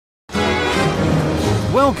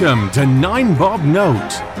Welcome to 9 Bob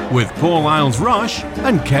Note with Paul Isles-Rush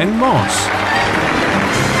and Ken Moss.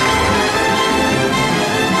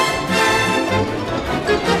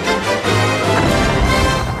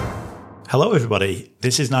 Hello everybody,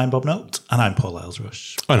 this is 9 Bob Note and I'm Paul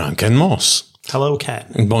Isles-Rush. And I'm Ken Moss. Hello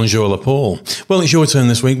Ken. Bonjour le Paul. Well, it's your turn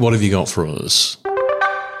this week. What have you got for us?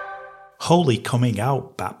 Holy coming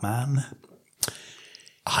out, Batman.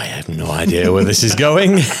 I have no idea where this is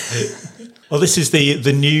going. Well, this is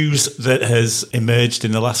the news that has emerged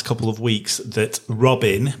in the last couple of weeks that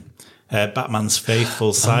Robin, Batman's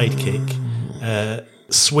faithful sidekick,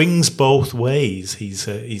 swings both ways.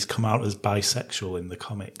 He's come out as bisexual in the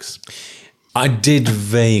comics. I did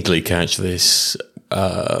vaguely catch this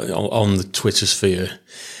on the Twitter sphere,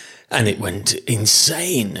 and it went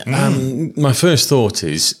insane. My first thought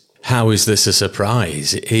is, how is this a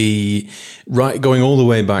surprise? Going all the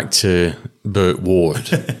way back to Burt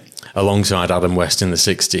Ward, alongside Adam West in the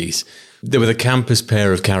 60s, they were the campest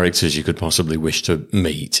pair of characters you could possibly wish to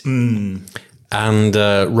meet. And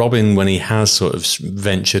Robin, when he has sort of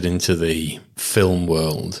ventured into the film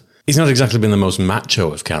world, he's not exactly been the most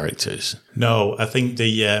macho of characters. No, I think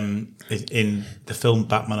in the film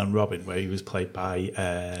Batman and Robin, where he was played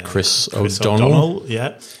by Chris O'Donnell.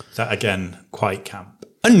 Yeah, that again, quite camp.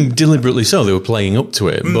 And deliberately so, they were playing up to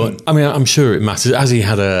it. But, I mean, I'm sure it matters. Has he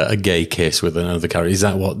had a gay kiss with another character? Is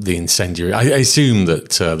that what the incendiary... I assume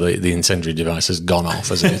that the incendiary device has gone off,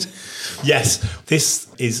 hasn't it? Yes. This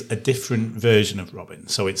is a different version of Robin.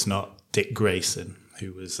 So it's not Dick Grayson,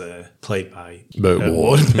 who was played by Burt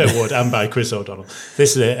Ward and by Chris O'Donnell.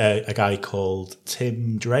 This is a guy called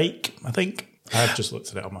Tim Drake, I think. I've just looked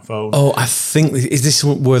at it on my phone. Oh, I think, is this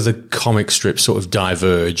where the comic strips sort of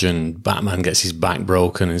diverge and Batman gets his back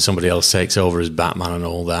broken and somebody else takes over as Batman and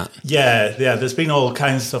all that? Yeah, there's been all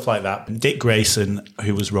kinds of stuff like that. Dick Grayson,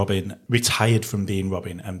 who was Robin, retired from being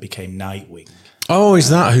Robin and became Nightwing. Oh, is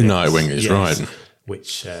that who Nightwing is? Yes, right.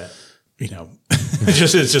 Which,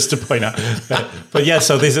 just to point out. But yeah,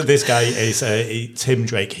 so this guy is Tim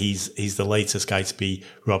Drake. He's the latest guy to be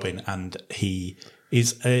Robin, and he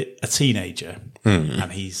is a teenager,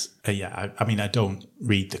 and he's I mean, I don't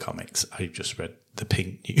read the comics. I just read the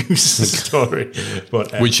Pink News story,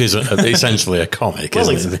 but which is essentially a comic,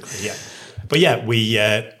 isn't it? Exactly, yeah. But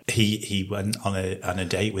yeah, he went on a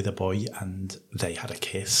date with a boy, and they had a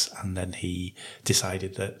kiss, and then he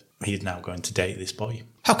decided that he's now going to date this boy.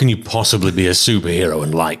 How can you possibly be a superhero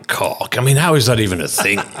and like cock? I mean, how is that even a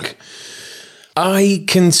thing? I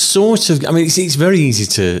can sort of... I mean, it's very easy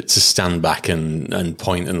to stand back and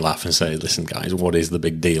point and laugh and say, listen, guys, what is the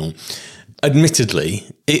big deal? Admittedly,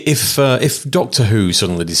 if Doctor Who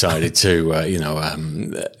suddenly decided to,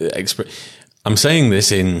 I'm saying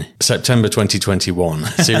this in September 2021.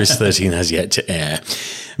 Series 13 has yet to air.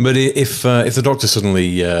 But if the Doctor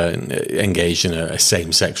suddenly engaged in a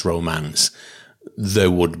same-sex romance, there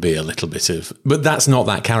would be a little bit of... But that's not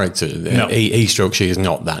that character. No. She is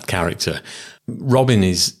not that character. Robin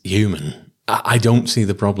is human. I don't see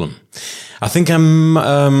the problem. I think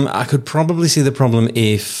I could probably see the problem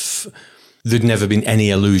if there'd never been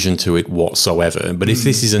any allusion to it whatsoever. But if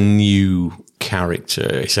this is a new character,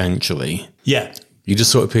 essentially, yeah, you're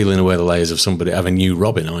just sort of peeling away the layers of somebody of a new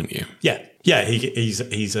Robin, aren't you? Yeah. He's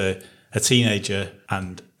a teenager,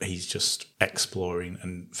 and he's just exploring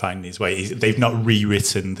and finding his way. They've not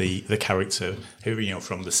rewritten the character who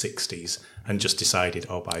from the 60s and just decided,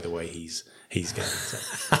 oh, by the way, he's gay.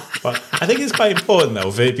 So. But I think it's quite important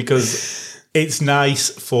though, because it's nice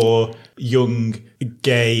for young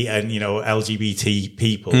gay and LGBT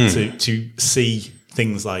people to see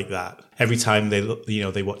things like that. Every time they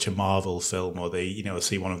they watch a Marvel film, or they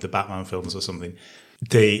see one of the Batman films or something,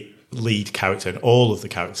 the lead character and all of the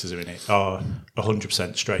characters are in it are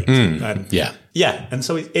 100% straight. And yeah, and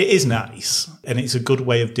so it is nice, and it's a good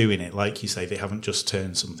way of doing it. Like you say, they haven't just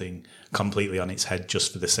turned something completely on its head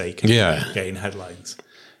just for the sake of getting headlines.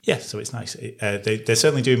 Yeah, so it's nice. They're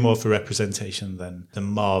certainly doing more for representation than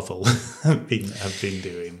Marvel have been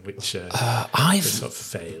doing, which I've sort of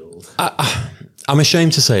failed. I'm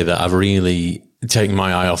ashamed to say that I've really taken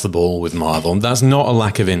my eye off the ball with Marvel. That's not a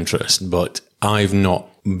lack of interest, but I've not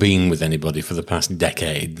been with anybody for the past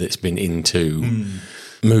decade that's been into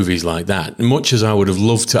movies like that. Much as I would have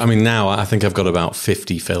loved to. I mean, now I think I've got about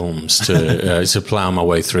 50 films to plough my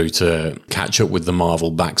way through to catch up with the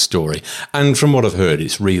Marvel backstory. And from what I've heard,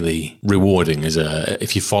 it's really rewarding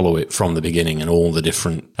if you follow it from the beginning and all the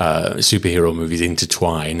different superhero movies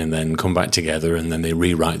intertwine and then come back together, and then they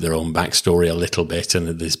rewrite their own backstory a little bit, and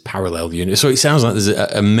there's parallel units. So it sounds like there's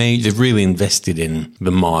a major, they've really invested in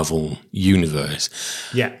the Marvel universe.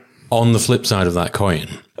 Yeah. on the flip side of that coin,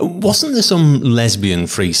 wasn't there some lesbian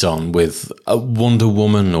frisson with Wonder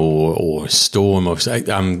Woman or Storm?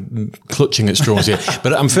 I'm clutching at straws here,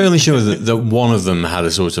 but I'm fairly sure that one of them had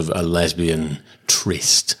a sort of a lesbian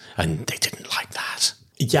tryst, and they didn't like that.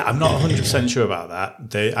 Yeah, I'm not 100% sure about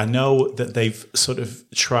that. I know that they've sort of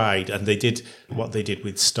tried, and they did what they did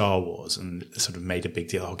with Star Wars and sort of made a big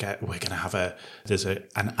deal. Okay, we're going to have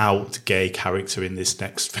an out gay character in this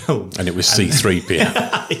next film. And it was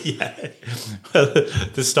C-3PO. Yeah. Well,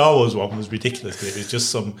 the Star Wars one was ridiculous because it was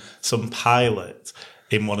just some pilot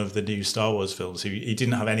in one of the new Star Wars films. He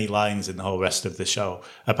didn't have any lines in the whole rest of the show,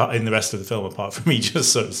 in the rest of the film, apart from he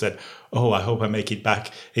just sort of said, "Oh, I hope I make it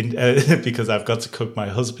back in because I've got to cook my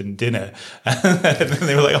husband dinner." And then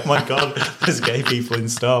they were like, "Oh my God, there's gay people in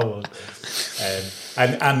Star Wars."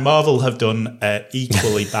 And Marvel have done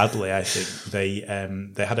equally badly, I think.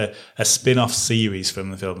 They had a spin-off series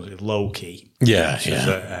from the films with Loki. Yeah.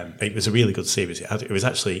 It was a really good series. It was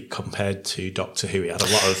actually compared to Doctor Who. It had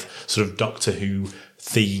a lot of sort of Doctor Who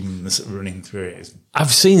themes running through it.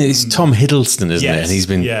 I've seen it. It's Tom Hiddleston, isn't it? And he's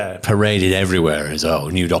been paraded everywhere as,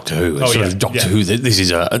 new Doctor Who. Doctor Who, this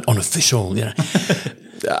is an unofficial,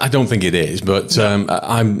 I don't think it is, but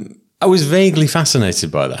I was vaguely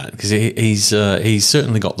fascinated by that because he's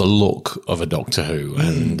certainly got the look of a Doctor Who,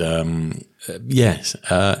 and yes,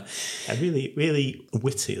 really, really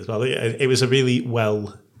witty as well. It was a really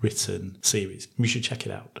well-written series. We should check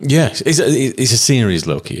it out. Yes, it's a series,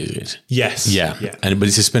 Loki, is it? Yes, yeah. But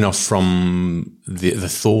it's a spin-off from the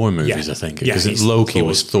Thor movies, I think, because Loki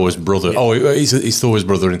was Thor's brother. Oh, he's Thor's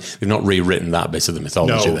brother, and they've not rewritten that bit of the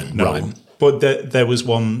mythology. Right? But there was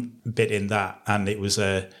one bit in that, and it was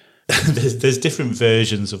a. There's different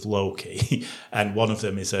versions of Loki, and one of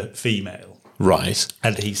them is a female. Right.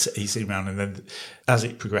 And he's sitting around, and then as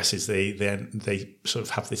it progresses, they sort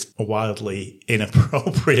of have this wildly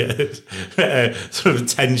inappropriate sort of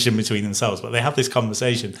tension between themselves. But they have this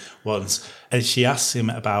conversation once, and she asks him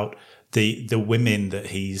about the women that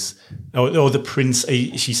he's or the prince.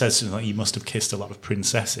 She says something like, "You must have kissed a lot of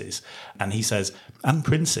princesses," and he says, "And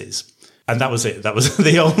princes." And that was it. That was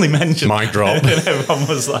the only mention. Mic drop. And everyone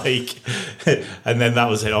was like, and then that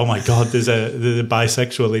was it. Oh my God, there's a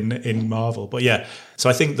bisexual in Marvel. But yeah, so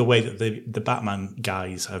I think the way that the Batman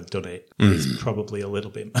guys have done it is probably a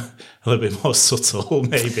little bit more subtle,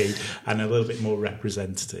 maybe, and a little bit more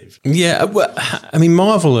representative. Yeah, well, I mean,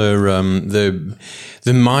 Marvel are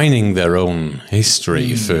they're mining their own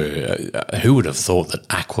history for. Who would have thought that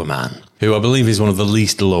Aquaman, who I believe is one of the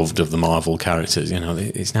least loved of the Marvel characters,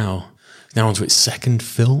 is now onto its second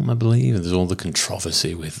film, I believe, and there's all the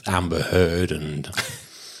controversy with Amber Heard, and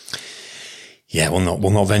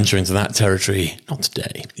we'll not venture into that territory, not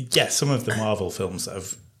today. Yeah, some of the Marvel films that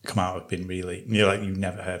have come out have been really, like you've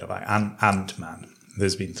never heard of, like Ant-Man.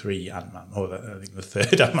 There's been 3 Ant-Man, or I think the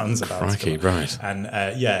third Ant-Man's about to come. Right. And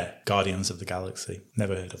Guardians of the Galaxy.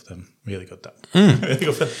 Never heard of them. Really good, though. Really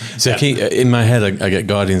good film. So in my head, I get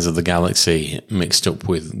Guardians of the Galaxy mixed up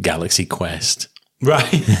with Galaxy Quest. Right.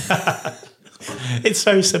 It's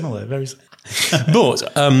very similar,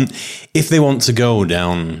 But if they want to go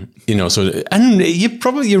down, and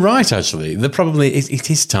you're right, actually. It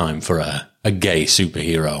is time for a gay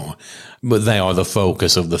superhero, but they are the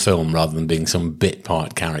focus of the film rather than being some bit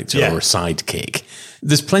part character or a sidekick.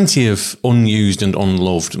 There's plenty of unused and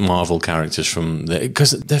unloved Marvel characters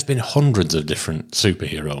because there've been hundreds of different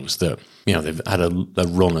superheroes that, they've had a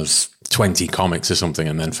run of 20 comics or something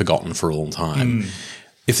and then forgotten for all time.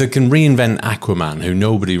 If they can reinvent Aquaman, who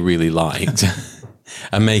nobody really liked,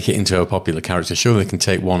 and make it into a popular character, sure, they can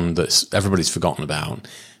take one that's everybody's forgotten about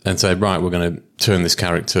and say, right, we're going to turn this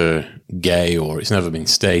character gay, or it's never been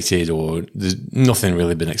stated, or there's nothing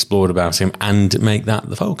really been explored about him, and make that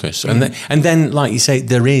the focus. And then, like you say,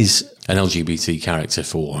 there is an LGBT character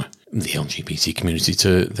for the LGBT community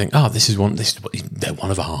to think, they're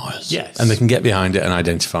one of ours. Yes. And they can get behind it and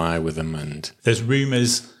identify with them. And there's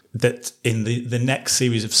rumours that in the next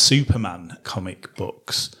series of Superman comic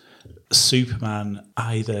books, Superman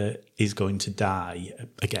either is going to die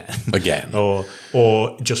again,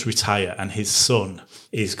 or just retire, and his son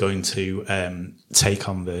is going to take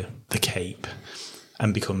on the cape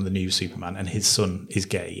and become the new Superman, and his son is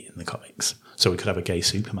gay in the comics, so we could have a gay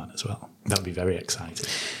Superman as well. That would be very exciting.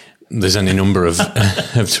 There's any number of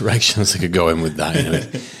directions they could go in with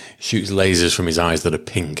that. Shoots lasers from his eyes that are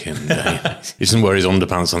pink, and he doesn't wear his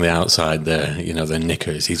underpants on the outside. They're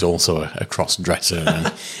knickers. He's also a cross-dresser. And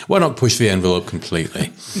why not push the envelope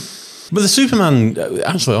completely? But the Superman,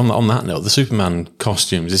 actually, on that note, the Superman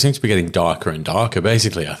costumes, they seem to be getting darker and darker.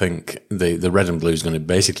 Basically, I think the red and blue is going to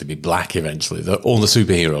basically be black eventually. All the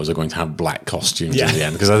superheroes are going to have black costumes in the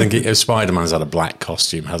end, because I think Spider-Man's had a black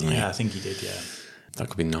costume, hasn't he? Yeah, I think he did, yeah. That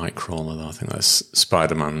could be Nightcrawler, though. I think that's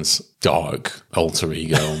Spider-Man's dark alter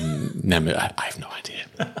ego. I have no idea.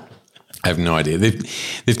 I have no idea.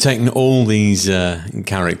 They've taken all these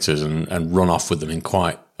characters and run off with them in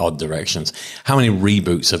quite odd directions. How many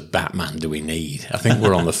reboots of Batman do we need? I think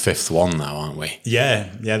we're on the 5th one now, aren't we? Yeah,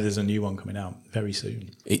 there's a new one coming out very soon.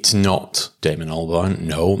 It's not Damon Albarn,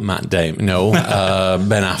 no. Matt Damon, no.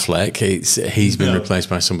 Ben Affleck. He's been replaced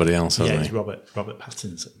by somebody else, hasn't he? It's Robert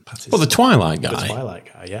Pattinson. Well, the Twilight guy. The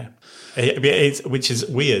Twilight guy, yeah. Which is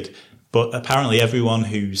weird, but apparently everyone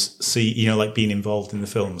who's been involved in the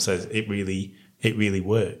film says it really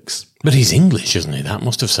works. But he's English, isn't he? That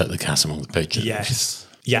must have set the cat among the pigeons. Yes.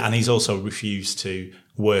 Yeah, and he's also refused to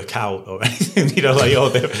work out or anything,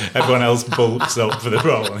 everyone else bulks up for the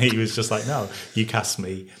role, and he was just like, no, you cast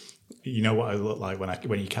me, you know what I look like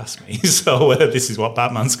when you cast me, so this is what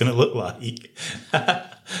Batman's going to look like.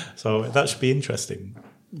 So that should be interesting.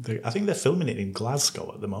 I think they're filming it in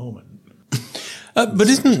Glasgow at the moment. But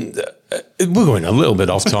isn't, we're going a little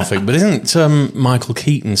bit off topic, but isn't Michael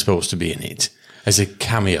Keaton supposed to be in it? As a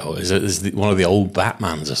cameo, as one of the old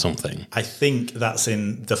Batmans or something. I think that's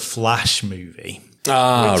in the Flash movie.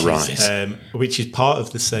 Right. Which is part of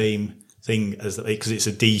the same thing as because it's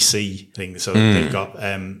a DC thing. So they've got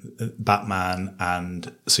Batman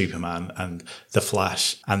and Superman and the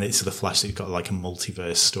Flash, and it's the Flash that's got like a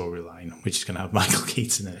multiverse storyline, which is going to have Michael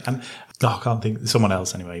Keaton in it. And I can't think someone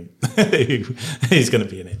else anyway who's going to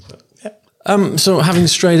be in it. But yeah. So having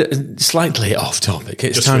strayed slightly off topic,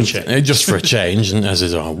 it's time just for a change, and as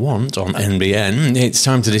is our want on NBN, it's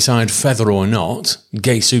time to decide whether or not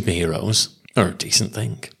gay superheroes are a decent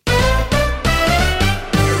thing.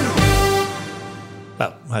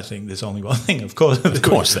 Well, I think there's only one thing, of course. Of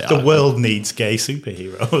course they are. The world needs gay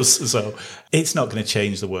superheroes, so it's not going to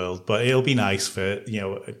change the world, but it'll be nice for,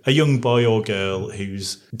 a young boy or girl who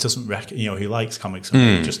likes comics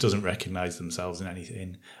and just doesn't recognize themselves in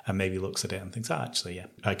anything and maybe looks at it and thinks, actually, yeah,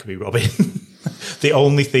 I could be Robin. The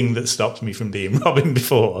only thing that stopped me from being Robin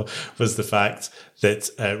before was the fact that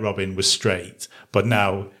Robin was straight, but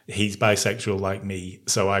now he's bisexual like me,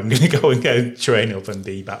 so I'm going to go and train up and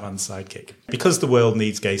be Batman's sidekick. Because the world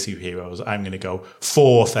needs gay superheroes, I'm going to go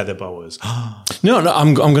for feather boas. No,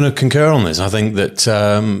 I'm going to concur on this. I think that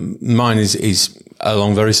mine is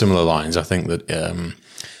along very similar lines. I think that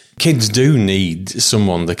kids do need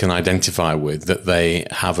someone they can identify with, that they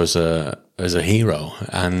have as a hero,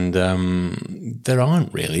 and there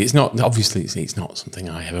aren't really. It's not something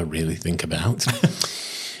I ever really think about.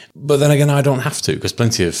 But then again, I don't have to, because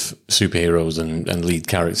plenty of superheroes and lead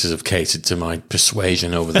characters have catered to my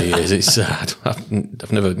persuasion over the years. It's I've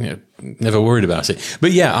never worried about it.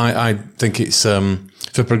 But yeah, I think it's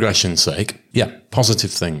for progression's sake. Yeah,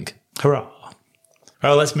 positive thing. Hurrah!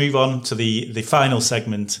 Well, let's move on to the final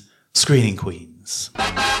segment, Screening Queens.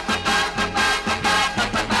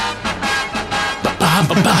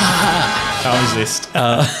 How is this?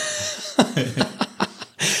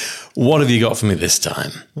 What have you got for me this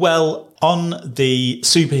time? Well, on the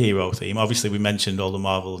superhero theme, obviously we mentioned all the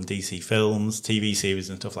Marvel and DC films, TV series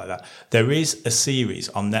and stuff like that. There is a series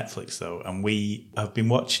on Netflix, though, and we have been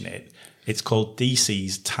watching it. It's called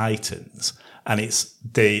DC's Titans, and it's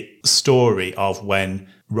the story of when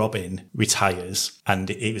Robin retires, and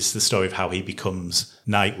it was the story of how he becomes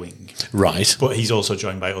Nightwing. Right. But he's also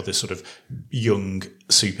joined by other sort of young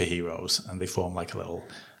superheroes, and they form like a little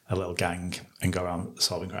gang and go around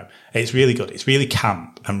solving crime. It's really good. It's really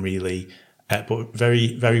camp and really, but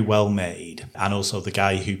very, very well made. And also the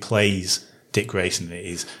guy who plays Dick Grayson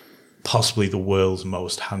is possibly the world's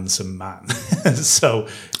most handsome man. So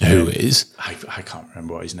who is? I can't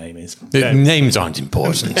remember what his name is. Names aren't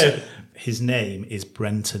important. His name is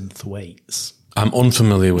Brenton Thwaites. I'm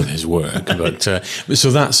unfamiliar with his work, but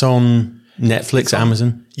so that's on Netflix,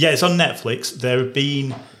 Amazon? Yeah, it's on Netflix. There have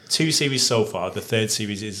been 2 series so far. The 3rd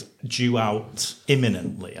series is due out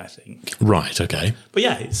imminently, I think. Right, okay. But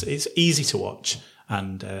yeah, it's easy to watch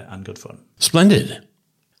and good fun. Splendid.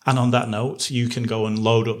 And on that note, you can go and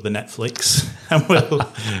load up the Netflix and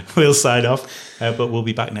we'll sign off. But we'll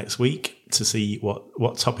be back next week to see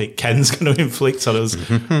what topic Ken's going to inflict on us.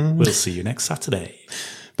 We'll see you next Saturday.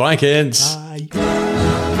 Bye, kids. Bye.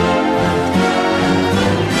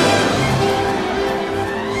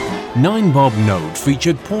 Nine Bob Note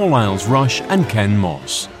featured Paul Isles-Rush and Ken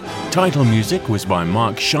Moss. Title music was by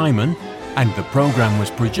Mark Scheiman, and the programme was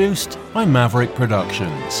produced by Maverick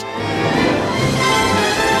Productions.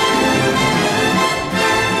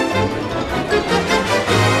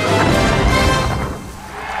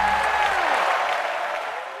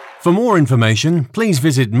 For more information, please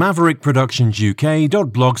visit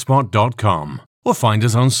maverickproductionsuk.blogspot.com or find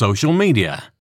us on social media.